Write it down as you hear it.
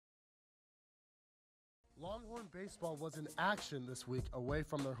Longhorn baseball was in action this week away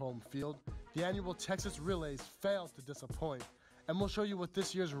from their home field. The annual Texas Relays failed to disappoint, and we'll show you what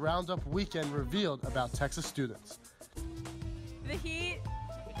this year's Roundup weekend revealed about Texas students. The Heat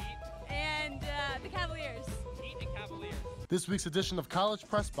and the Cavaliers. Heat and Cavaliers. This week's edition of College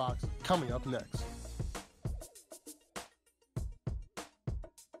Press Box coming up next.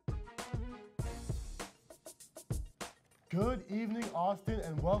 Good evening, Austin,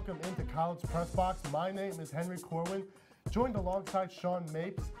 and welcome into College Press Box. My name is Henry Corwin, joined alongside Sean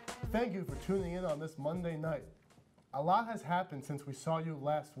Mapes. Thank you for tuning in on this Monday night. A lot has happened since we saw you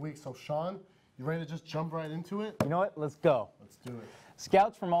last week, so Sean, you ready to just jump right into it? You know what? Let's go. Let's do it.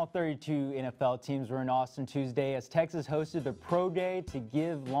 Scouts from all 32 NFL teams were in Austin Tuesday as Texas hosted the Pro Day to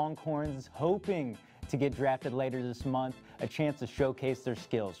give Longhorns hoping to get drafted later this month a chance to showcase their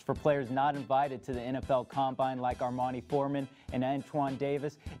skills. For players not invited to the NFL Combine like Armani Foreman and Antoine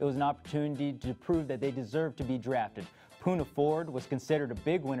Davis, it was an opportunity to prove that they deserve to be drafted. Poona Ford was considered a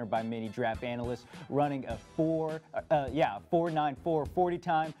big winner by many draft analysts, running a 4.94 40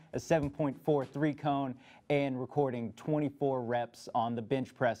 time, a 7.43 cone, and recording 24 reps on the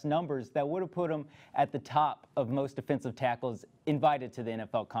bench press, numbers that would have put him at the top of most defensive tackles invited to the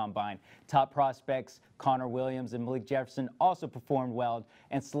NFL Combine. Top prospects Connor Williams and Malik Jefferson also performed well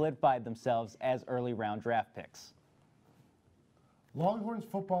and solidified themselves as early round draft picks. Longhorns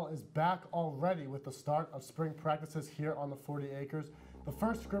football is back already with the start of spring practices here on the 40 acres. The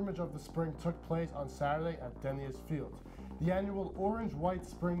first scrimmage of the spring took place on Saturday at Denius Field. The annual orange-white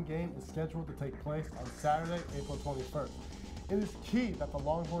spring game is scheduled to take place on Saturday, April 21st. It is key that the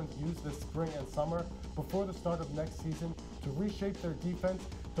Longhorns use this spring and summer before the start of next season to reshape their defense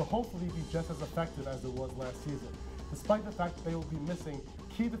to hopefully be just as effective as it was last season. Despite the fact that they will be missing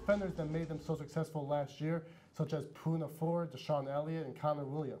key defenders that made them so successful last year, such as Poona Ford, Deshaun Elliott, and Connor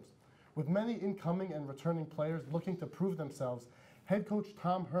Williams. With many incoming and returning players looking to prove themselves, head coach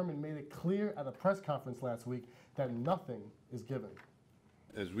Tom Herman made it clear at a press conference last week that nothing is given.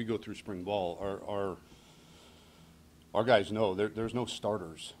 As we go through spring ball, our guys know there's no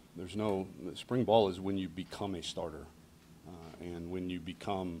starters. Spring ball is when you become a starter, and when you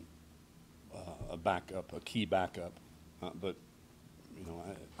become a backup, a key backup. But you know,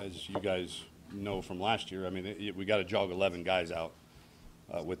 as you guys know from last year, I mean, we got to jog 11 guys out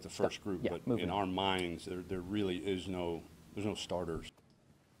with the first group, yeah, but in our minds, there really is there's no starters.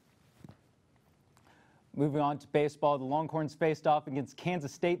 Moving on to baseball, the Longhorns faced off against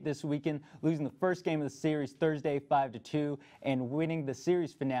Kansas State this weekend, losing the first game of the series Thursday 5-2 and winning the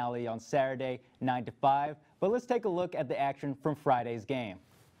series finale on Saturday 9-5. But let's take a look at the action from Friday's game.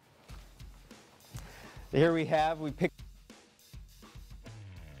 Here we picked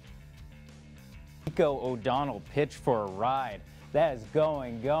Nico O'Donnell pitch for a ride. That is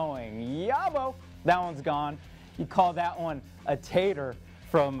going, yabo! That one's gone. You call that one a tater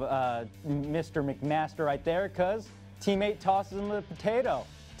from Mr. McMaster right there, because teammate tosses him the potato,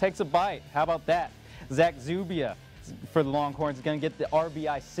 takes a bite. How about that? Zach Zubia for the Longhorns is going to get the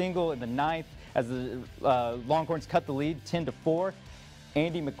RBI single in the 9th as the Longhorns cut the lead 10-4.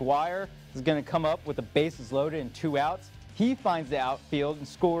 Andy McGuire is going to come up with the bases loaded and 2 outs. He finds the outfield and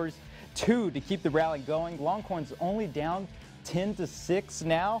scores 2 to keep the rally going. Longhorns only down 10-6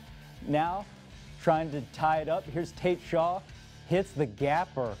 now. Now trying to tie it up. Here's Tate Shaw, hits the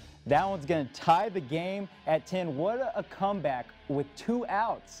gapper. That one's going to tie the game at 10. What a comeback with 2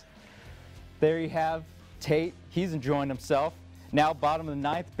 outs. There you have Tate. He's enjoying himself. Now bottom of the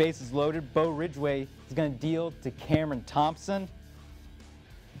 9th, bases loaded. Bo Ridgway is going to deal to Cameron Thompson.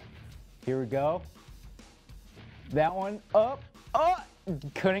 Here we go. That one up. Oh,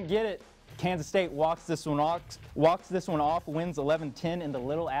 couldn't get it. Kansas State walks this one off, wins 11-10 in the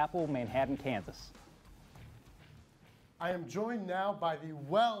Little Apple, Manhattan, Kansas. I am joined now by the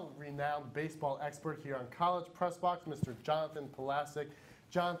well-renowned baseball expert here on College Press Box, Mr. Jonathan Pulasic.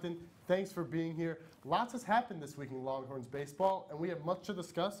 Jonathan, thanks for being here. Lots has happened this week in Longhorns baseball, and we have much to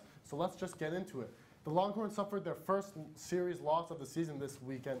discuss, so let's just get into it. The Longhorns suffered their first series loss of the season this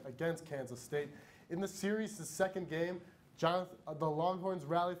weekend against Kansas State. In the series' second game, the Longhorns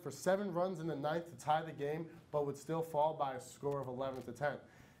rallied for 7 runs in the 9th to tie the game, but would still fall by a score of 11-10.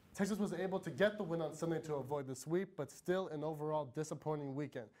 Texas was able to get the win on Sunday to avoid the sweep, but still an overall disappointing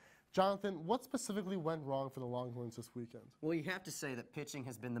weekend. Jonathan, what specifically went wrong for the Longhorns this weekend? Well, you have to say that pitching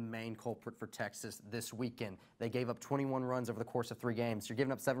has been the main culprit for Texas this weekend. They gave up 21 runs over the course of 3 games. You're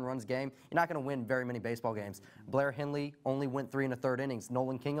giving up 7 runs a game, you're not going to win very many baseball games. Blair Henley only went 3 1/3 innings.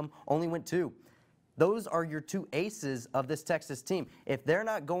 Nolan Kingham only went 2. Those are your 2 aces of this Texas team. If they're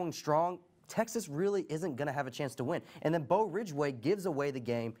not going strong, Texas really isn't going to have a chance to win. And then Bo Ridgway gives away the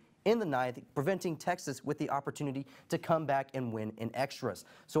game in the ninth, preventing Texas with the opportunity to come back and win in extras.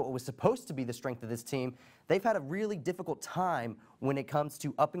 So it was supposed to be the strength of this team. They've had a really difficult time when it comes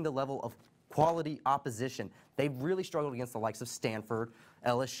to upping the level of quality opposition. They've really struggled against the likes of Stanford,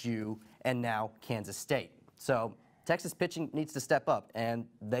 LSU, and now Kansas State. So Texas pitching needs to step up, and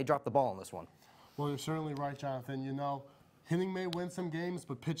they dropped the ball on this one. Well, you're certainly right, Jonathan. You know, hitting may win some games,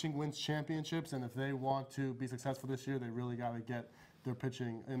 but pitching wins championships, and if they want to be successful this year, they really got to get their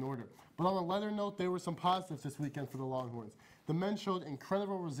pitching in order. But on a lighter note, there were some positives this weekend for the Longhorns. The men showed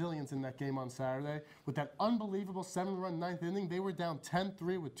incredible resilience in that game on Saturday. With that unbelievable 7-run ninth inning, they were down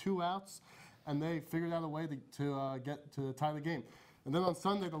 10-3 with 2 outs, and they figured out a way to tie the game. And then on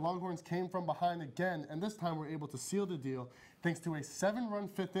Sunday, the Longhorns came from behind again, and this time were able to seal the deal thanks to a 7-run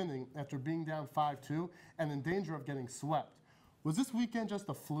 5th inning after being down 5-2 and in danger of getting swept. Was this weekend just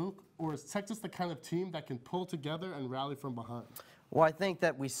a fluke, or is Texas the kind of team that can pull together and rally from behind? Well, I think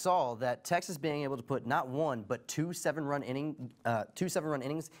that we saw that Texas being able to put not one, but two 7-run innings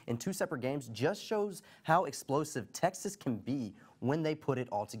in 2 separate games just shows how explosive Texas can be when they put it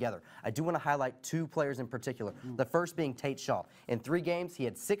all together. I do want to highlight 2 players in particular. The first being Tate Shaw. In 3 games, he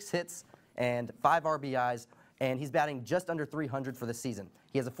had 6 hits and 5 RBIs, and he's batting just under 300 for the season.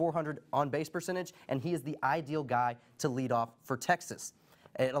 He has a 400 on-base percentage, and he is the ideal guy to lead off for Texas.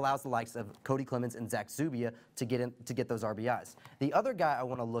 It allows the likes of Cody Clemens and Zach Zubia to get those RBIs. The other guy I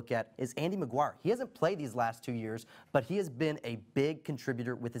want to look at is Andy McGuire. He hasn't played these last 2 years, but he has been a big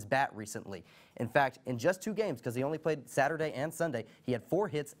contributor with his bat recently. In fact, in just 2 games, because he only played Saturday and Sunday, he had 4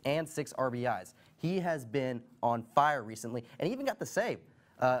 hits and 6 RBIs. He has been on fire recently, and he even got the save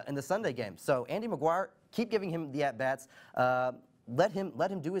in the Sunday game. So Andy McGuire, keep giving him the at-bats. Let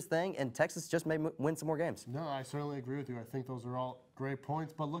him do his thing, and Texas just may win some more games. No, I certainly agree with you. I think those are all great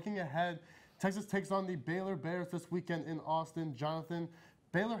points. But looking ahead, Texas takes on the Baylor Bears this weekend in Austin. Jonathan,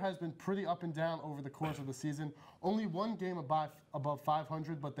 Baylor has been pretty up and down over the course of the season. Only 1 game above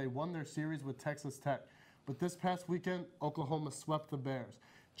 500, but they won their series with Texas Tech. But this past weekend, Oklahoma swept the Bears.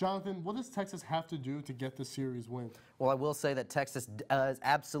 Jonathan, what does Texas have to do to get the series win? Well, I will say that Texas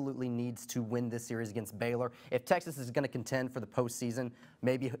absolutely needs to win this series against Baylor. If Texas is going to contend for the postseason,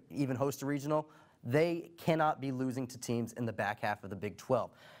 maybe even host a regional, they cannot be losing to teams in the back half of the Big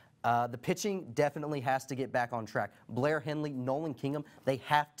 12. The pitching definitely has to get back on track. Blair Henley, Nolan Kingham, they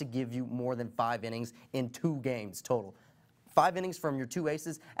have to give you more than 5 innings in 2 games total. 5 innings from your 2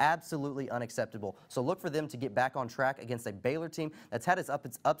 aces, absolutely unacceptable. So look for them to get back on track against a Baylor team that's had its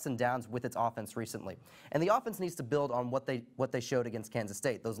ups and downs with its offense recently. And the offense needs to build on what they showed against Kansas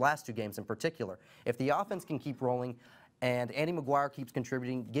State, those last 2 games in particular. If the offense can keep rolling and Andy McGuire keeps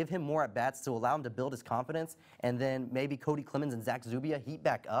contributing, give him more at-bats to allow him to build his confidence, and then maybe Cody Clemens and Zach Zubia heat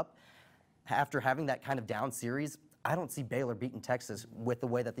back up after having that kind of down series, I don't see Baylor beating Texas with the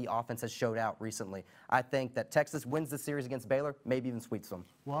way that the offense has showed out recently. I think that Texas wins this series against Baylor, maybe even sweeps them.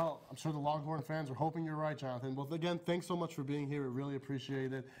 Well, I'm sure the Longhorn fans are hoping you're right, Jonathan. Well, again, thanks so much for being here. We really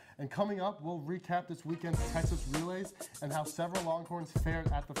appreciate it. And coming up, we'll recap this weekend's Texas Relays and how several Longhorns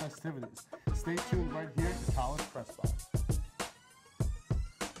fared at the festivities. Stay tuned right here to College Press Box.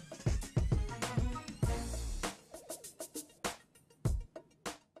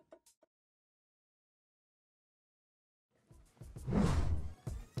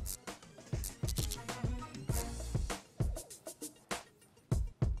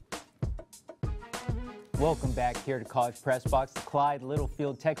 Welcome back here to College Press Box. The Clyde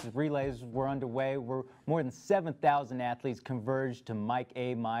Littlefield Texas Relays were underway, where more than 7,000 athletes converged to Mike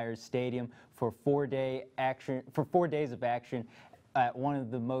A. Myers Stadium for 4 days of action at one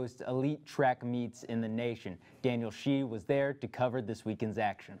of the most elite track meets in the nation. Daniel Shee was there to cover this weekend's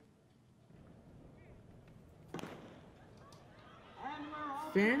action.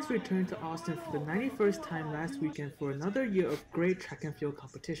 Fans returned to Austin for the 91st time last weekend for another year of great track and field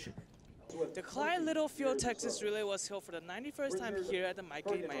competition. The Clyde Littlefield Texas Relay was held for the 91st time here at the Mike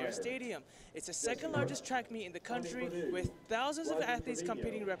A. Myers Stadium. It's the 2nd largest track meet in the country, with thousands of athletes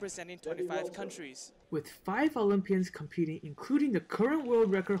competing representing 25 countries. With 5 Olympians competing, including the current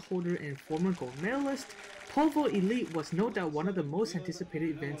world record holder and former gold medalist, Pole Vault Elite was no doubt one of the most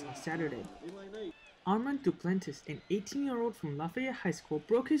anticipated events on Saturday. Armand Duplantis, an 18-year-old from Lafayette High School,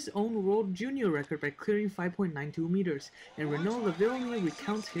 broke his own world junior record by clearing 5.92 meters, and Renaud Lavillenie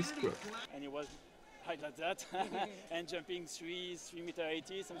recounts his growth. And it was height like that, and jumping 3 meter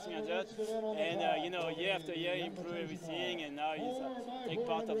 80, something like that. And you know, year after year, he improved everything, and now he's take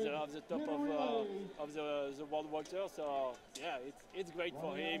part of the top of the world water. So yeah, it's great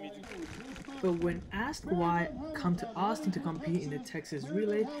for him. But when asked why come to Austin to compete in the Texas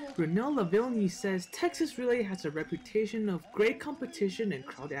Relay, Renell Lavilny says Texas Relay has a reputation of great competition and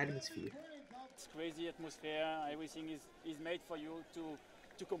crowd atmosphere. It's crazy atmosphere. Everything is made for you to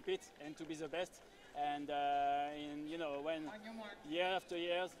compete and to be the best. And you know, when year after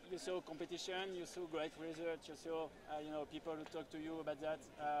year you saw competition, you saw great results, you saw you know, people who talk to you about that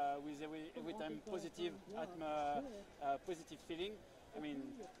with every time positive positive feeling. I mean,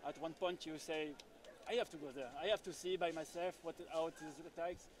 at one point you say, I have to go there. I have to see by myself how it is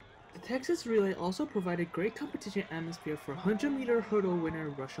like. The Texas Relay also provided great competition atmosphere for 100-meter hurdle winner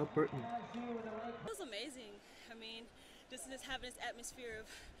Rochelle Burton. It was amazing. I mean, just having this atmosphere of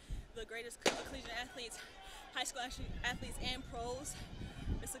the greatest collegiate athletes, high school athletes and pros,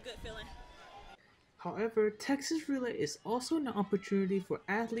 it's a good feeling. However, Texas Relay is also an opportunity for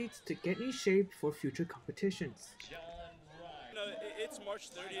athletes to get in shape for future competitions. You know, it's March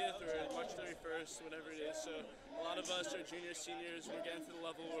 30th or March 31st, whatever it is, so a lot of us are juniors, seniors, we're getting to the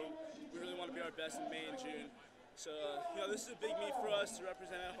level where we really want to be our best in May and June. So, you know, this is a big meet for us to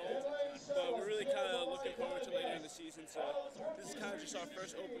represent at home, but we're really kind of looking forward to later in the season. So this is kind of just our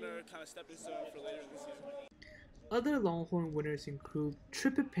first opener, kind of stepping stone for later in the season. Other Longhorn winners include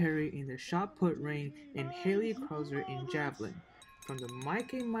Trippett Perry in the shot put ring and Haley Krauser in javelin. From the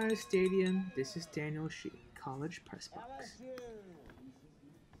Mike A. Myers Stadium, this is Daniel Shee, College Press Box.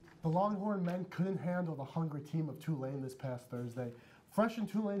 The Longhorn men couldn't handle the hungry team of Tulane this past Thursday. Fresh in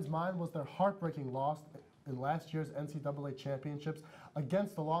Tulane's mind was their heartbreaking loss in last year's NCAA championships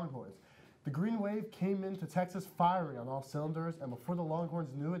against the Longhorns. The Green Wave came into Texas firing on all cylinders, and before the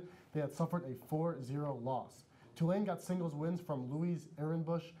Longhorns knew it, they had suffered a 4-0 loss. Tulane got singles wins from Louise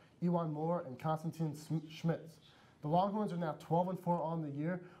Ehrenbusch, Ewan Moore, and Konstantin Schmitz. The Longhorns are now 12-4 on the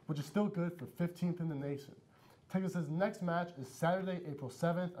year, which is still good for 15th in the nation. Texas's next match is Saturday, April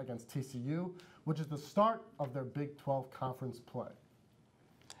 7th against TCU, which is the start of their Big 12 conference play.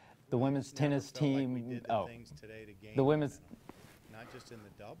 The women's tennis team. Like we did the things today to gain the women's, momentum. Not just in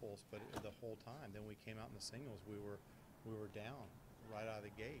the doubles, but the whole time. Then we came out in the singles. We were down right out of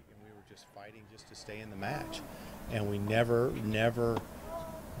the gate, and we were just fighting just to stay in the match. And we never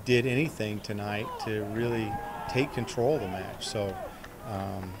did anything tonight to really take control of the match. So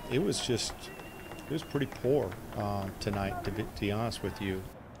it was pretty poor tonight, to be honest with you.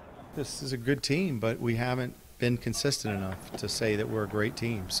 This is a good team, but we haven't been consistent enough to say that we're a great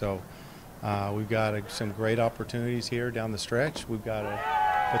team. So we've got some great opportunities here down the stretch. We've got to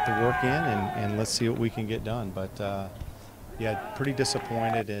put the work in and let's see what we can get done. But yeah, pretty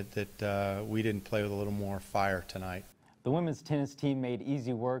disappointed that we didn't play with a little more fire tonight. The women's tennis team made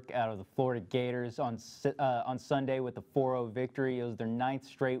easy work out of the Florida Gators on Sunday with a 4-0 victory. It was their 9th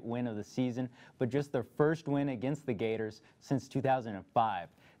straight win of the season, but just their first win against the Gators since 2005.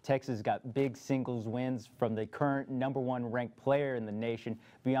 Texas got big singles wins from the current #1 ranked player in the nation,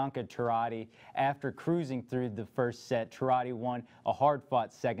 Bianca Tirati. After cruising through the first set, Tirati won a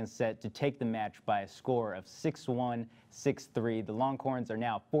hard-fought second set to take the match by a score of 6-1, 6-3. The Longhorns are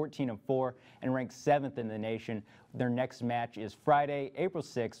now 14-4 and ranked 7th in the nation. Their next match is Friday, April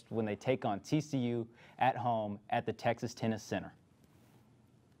 6th, when they take on TCU at home at the Texas Tennis Center.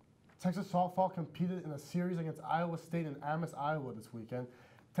 Texas softball competed in a series against Iowa State in Ames, Iowa this weekend.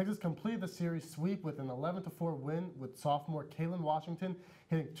 Texas completed the series sweep with an 11-4 win, with sophomore Kaylin Washington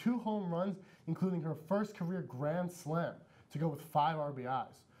hitting 2 home runs, including her first career grand slam, to go with 5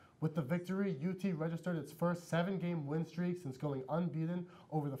 RBIs. With the victory, UT registered its first 7-game win streak since going unbeaten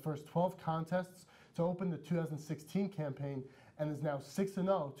over the first 12 contests to open the 2016 campaign, and is now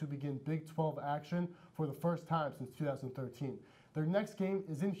 6-0 to begin Big 12 action for the first time since 2013. Their next game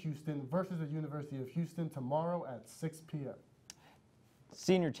is in Houston versus the University of Houston tomorrow at 6 p.m.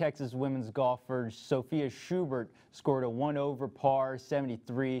 Senior Texas women's golfer Sophia Schubert scored a 1-over par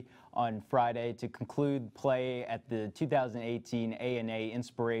 73 on Friday to conclude play at the 2018 ANA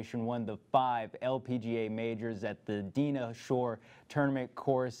Inspiration, won the 5 LPGA majors at the Dina Shore Tournament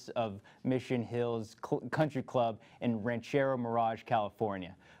course of Mission Hills Country Club in Ranchero Mirage,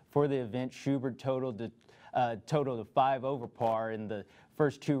 California. For the event, Schubert totaled a 5 over par in the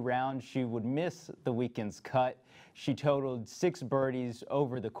first 2 rounds. She would miss the weekend's cut. She totaled 6 birdies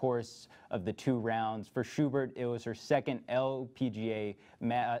over the course of the 2 rounds. For Schubert, it was her second LPGA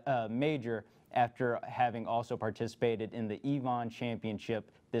major after having also participated in the Yvonne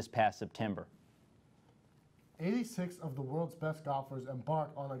Championship this past September. 86 of the world's best golfers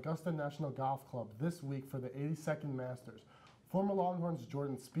embark on Augusta National Golf Club this week for the 82nd Masters. Former Longhorns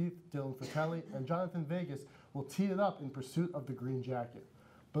Jordan Spieth, Dylan Fratelli, and Jonathan Vegas will tee it up in pursuit of the green jacket.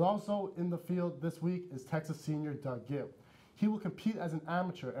 But also in the field this week is Texas senior Doug Gill. He will compete as an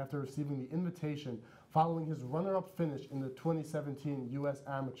amateur after receiving the invitation following his runner-up finish in the 2017 U.S.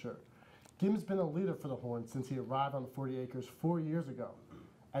 Amateur. Gim's been a leader for the Horns since he arrived on the 40 acres 4 years ago.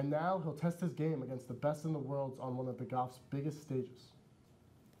 And now he'll test his game against the best in the world on one of the golf's biggest stages.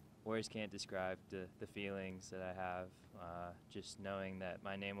 Words can't describe the feelings that I have, just knowing that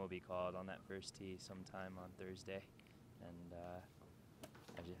my name will be called on that first tee sometime on Thursday, and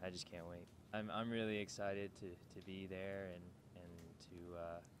I just can't wait. I'm really excited to be there and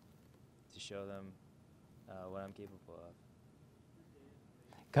to show them what I'm capable of.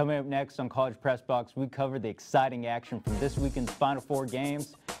 Coming up next on College Press Box, we cover the exciting action from this weekend's Final Four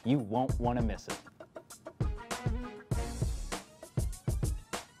games. You won't want to miss it.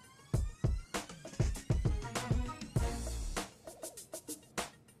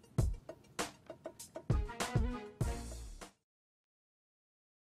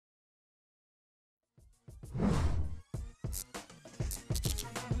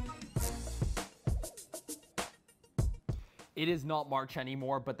 It is not March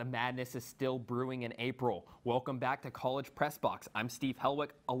anymore, but the madness is still brewing in April. Welcome back to College Press Box. I'm Steve Helwick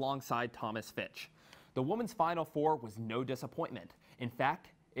alongside Thomas Fitch. The women's Final Four was no disappointment. In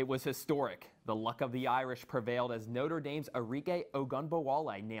fact, it was historic. The luck of the Irish prevailed as Notre Dame's Arike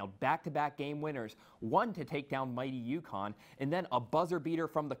Ogunbowale nailed back-to-back game winners, one to take down mighty UConn, and then a buzzer beater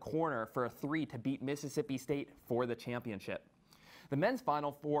from the corner for a three to beat Mississippi State for the championship. The men's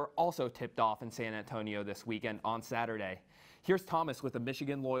Final Four also tipped off in San Antonio this weekend on Saturday. Here's Thomas with a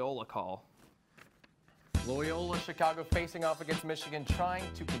Michigan Loyola call. Loyola Chicago facing off against Michigan, trying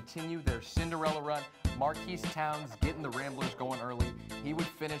to continue their Cinderella run. Marquise Towns getting the Ramblers going early. He would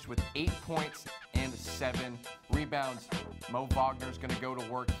finish with 8 points and 7 rebounds. Mo Wagner's going to go to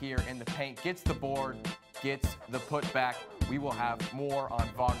work here in the paint, gets the board, gets the putback. We will have more on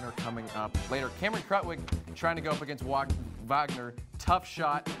Wagner coming up later. Cameron Krutwig trying to go up against Wagner. Tough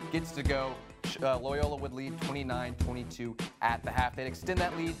shot, gets to go. Loyola would lead 29-22 at the half. They'd extend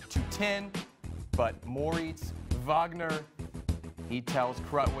that lead to 10, but Moritz Wagner, he tells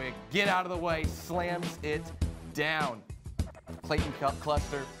Krutwig, get out of the way, slams it down. Clayton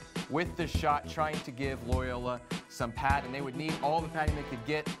Cluster with the shot, trying to give Loyola some pad, and they would need all the padding they could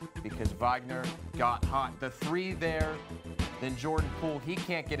get because Wagner got hot. The three there, then Jordan Poole, he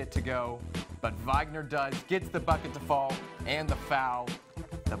can't get it to go, but Wagner does, gets the bucket to fall and the foul.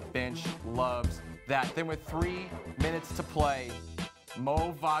 The bench loves that. Then with 3 minutes to play,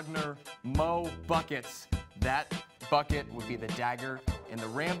 Mo Wagner, Mo buckets. That bucket would be the dagger in the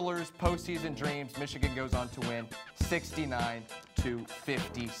Ramblers' postseason dreams. Michigan goes on to win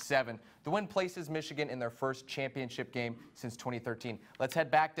 69-57. The win places Michigan in their first championship game since 2013. Let's head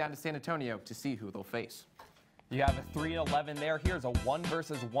back down to San Antonio to see who they'll face. You have a 3-11 there. Here's a 1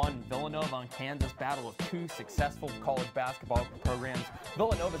 versus 1 Villanova and Kansas battle of two successful college basketball programs.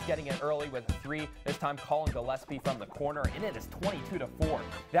 Villanova's getting it early with a 3, this time Colin Gillespie from the corner, and it is 22-4.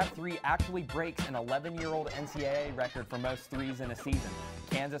 That 3 actually breaks an 11-year-old NCAA record for most threes in a season.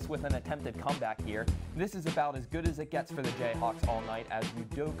 Kansas with an attempted comeback here. This is about as good as it gets for the Jayhawks all night as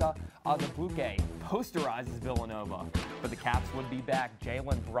Udoka Azubuike posterizes Villanova. But the Caps would be back.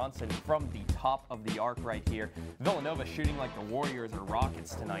 Jalen Brunson from the top of the arc right here. Villanova shooting like the Warriors or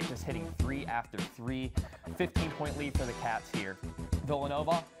Rockets tonight, just hitting 3 after 3. 15-point lead for the Cats here.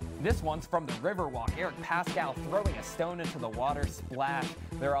 Villanova, this one's from the Riverwalk. Eric Pascal throwing a stone into the water, splash.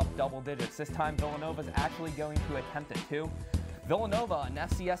 They're up double digits. This time Villanova's actually going to attempt it too. Villanova, an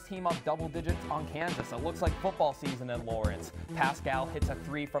FCS team up double digits on Kansas. It looks like football season in Lawrence. Pascal hits a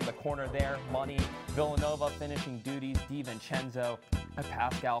 3 from the corner there. Money. Villanova finishing duties. DiVincenzo and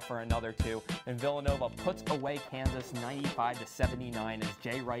Pascal for another 2. And Villanova puts away Kansas 95-79 as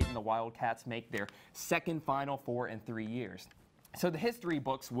Jay Wright and the Wildcats make their second Final Four in 3 years. So the history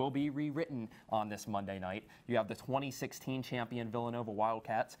books will be rewritten on this Monday night. You have the 2016 champion Villanova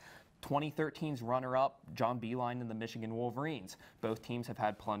Wildcats, 2013's runner-up, John Beilein and the Michigan Wolverines. Both teams have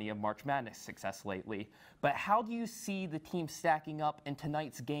had plenty of March Madness success lately. But how do you see the team stacking up in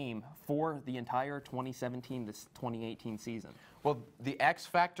tonight's game for the entire 2017 to 2018 season? Well, the X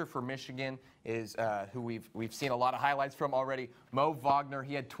factor for Michigan is who we've seen a lot of highlights from already. Mo Wagner,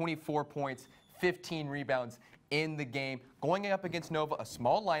 he had 24 points, 15 rebounds in the game. Going up against Nova, a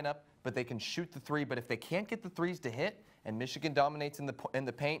small lineup, but they can shoot the 3. But if they can't get the 3s to hit, and Michigan dominates in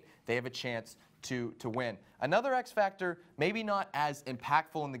the paint, they have a chance to win. Another X factor, maybe not as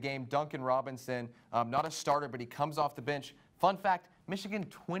impactful in the game, Duncan Robinson, not a starter, but he comes off the bench. Fun fact, Michigan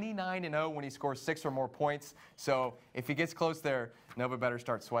 29-0 when he scores 6 or more points. So if he gets close there, Nova better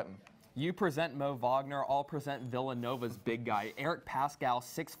start sweating. You present Mo Wagner, I'll present Villanova's big guy. Eric Pascal,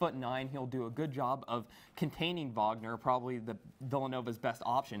 6'9". He'll do a good job of containing Wagner, probably the Villanova's best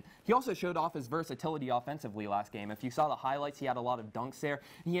option. He also showed off his versatility offensively last game. If you saw the highlights, he had a lot of dunks there.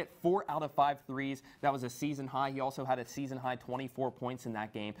 He hit 4 out of 5 threes. That was a season high. He also had a season high 24 points in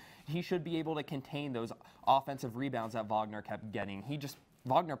that game. He should be able to contain those offensive rebounds that Wagner kept getting.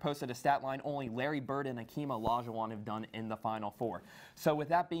 Wagner posted a stat line only Larry Bird and Akeem Olajuwon have done in the Final Four. So with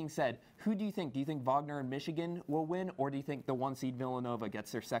that being said, who do you think? Do you think Wagner and Michigan will win, or do you think the 1-seed Villanova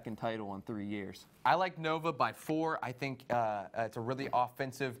gets their second title in 3 years? I like Nova by 4. I think it's a really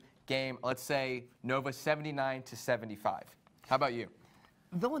offensive game. Let's say Nova 79-75. How about you?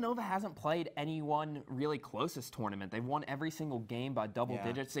 Villanova hasn't played anyone really close this tournament. They've won every single game by double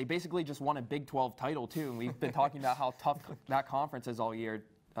digits. They basically just won a Big 12 title, too, and we've been talking about how tough that conference is all year.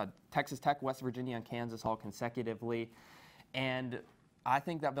 Texas Tech, West Virginia, and Kansas all consecutively. And I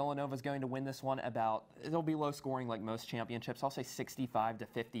think that Villanova is going to win this one it'll be low scoring like most championships. I'll say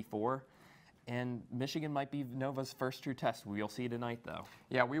 65-54. And Michigan might be Nova's first true test. We'll see tonight, though.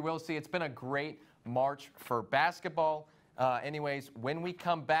 Yeah, we will see. It's been a great March for basketball. Anyways, when we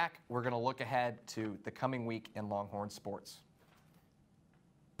come back, we're going to look ahead to the coming week in Longhorn sports.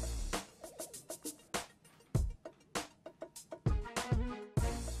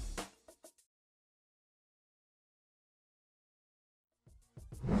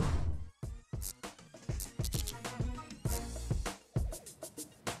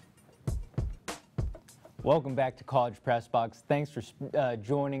 Welcome back to College Press Box. Thanks for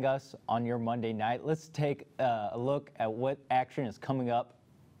joining us on your Monday night. Let's take a look at what action is coming up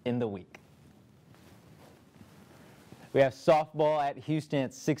in the week. We have softball at Houston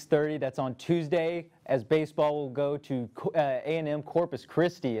at 6:30. That's on Tuesday, as baseball will go to A&M Corpus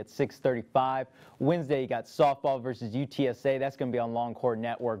Christi at 6:35. Wednesday, you got softball versus UTSA. That's going to be on Longhorn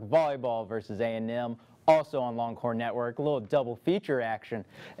Network. Volleyball versus A&M. Also on Longhorn Network, a little double feature action.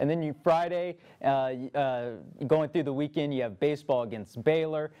 And then Friday, going through the weekend, you have baseball against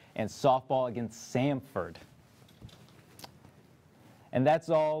Baylor and softball against Samford. And that's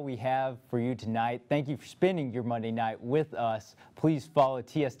all we have for you tonight. Thank you for spending your Monday night with us. Please follow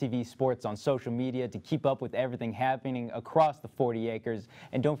TSTV Sports on social media to keep up with everything happening across the 40 acres.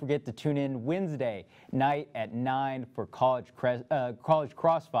 And don't forget to tune in Wednesday night at 9 for College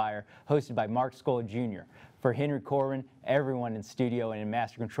Crossfire, hosted by Mark Scola Jr. For Henry Corbin, everyone in studio and in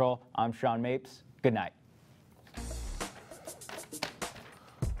Master Control, I'm Sean Mapes. Good night.